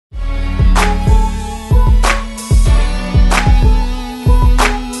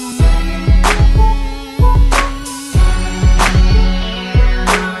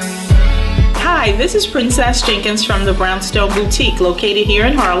this is Princess Jenkins from the Brownstone Boutique, located here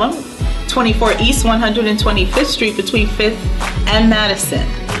in Harlem, 24 East 125th Street between 5th and Madison.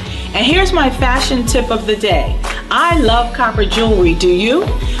 And here's my fashion tip of the day. I love copper jewelry, do you?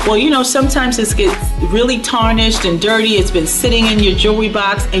 Well, you know, sometimes it gets really tarnished and dirty. It's been sitting in your jewelry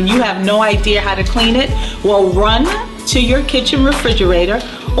box and you have no idea how to clean it. Well, run to your kitchen refrigerator,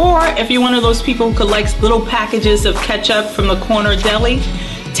 or if you're one of those people who collects little packages of ketchup from the corner deli,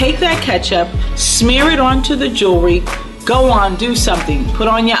 take that ketchup, smear it onto the jewelry, go on, do something. Put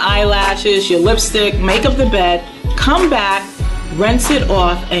on your eyelashes, your lipstick, make up the bed, come back, rinse it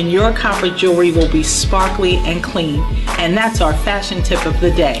off, and your copper jewelry will be sparkly and clean. And that's our fashion tip of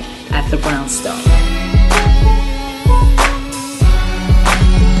the day at the Brownstone.